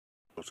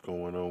What's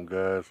going on,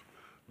 guys?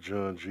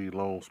 John G.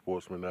 Lone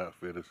Sportsman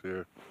Outfitters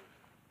here.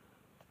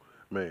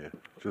 Man,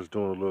 just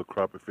doing a little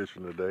crappie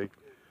fishing today.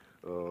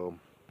 Um,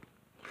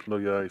 know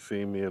y'all ain't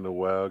seen me in a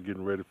while,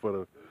 getting ready for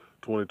the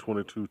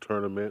 2022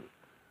 tournament.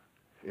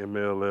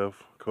 MLF,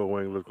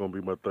 co-angler, gonna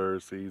be my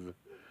third season.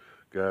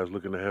 Guys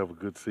looking to have a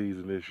good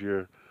season this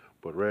year.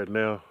 But right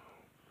now,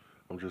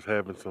 I'm just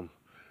having some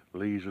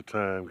leisure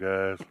time,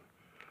 guys.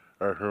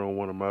 Out here on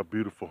one of my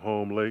beautiful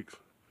home lakes,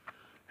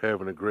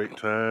 having a great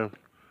time.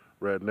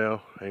 Right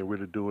now, ain't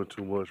really doing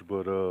too much,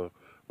 but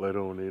later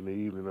on in the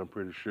evening, I'm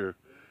pretty sure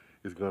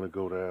it's gonna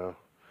go down.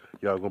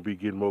 Y'all gonna be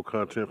getting more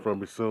content from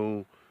me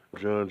soon.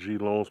 John G.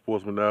 Lone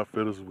Sportsman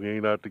Outfitters. We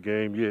ain't out the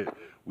game yet.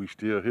 We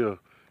still here.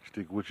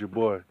 Stick with your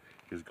boy.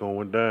 It's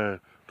going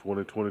down.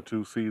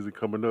 2022 season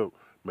coming up.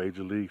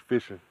 Major League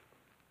Fishing.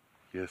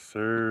 Yes,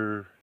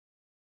 sir.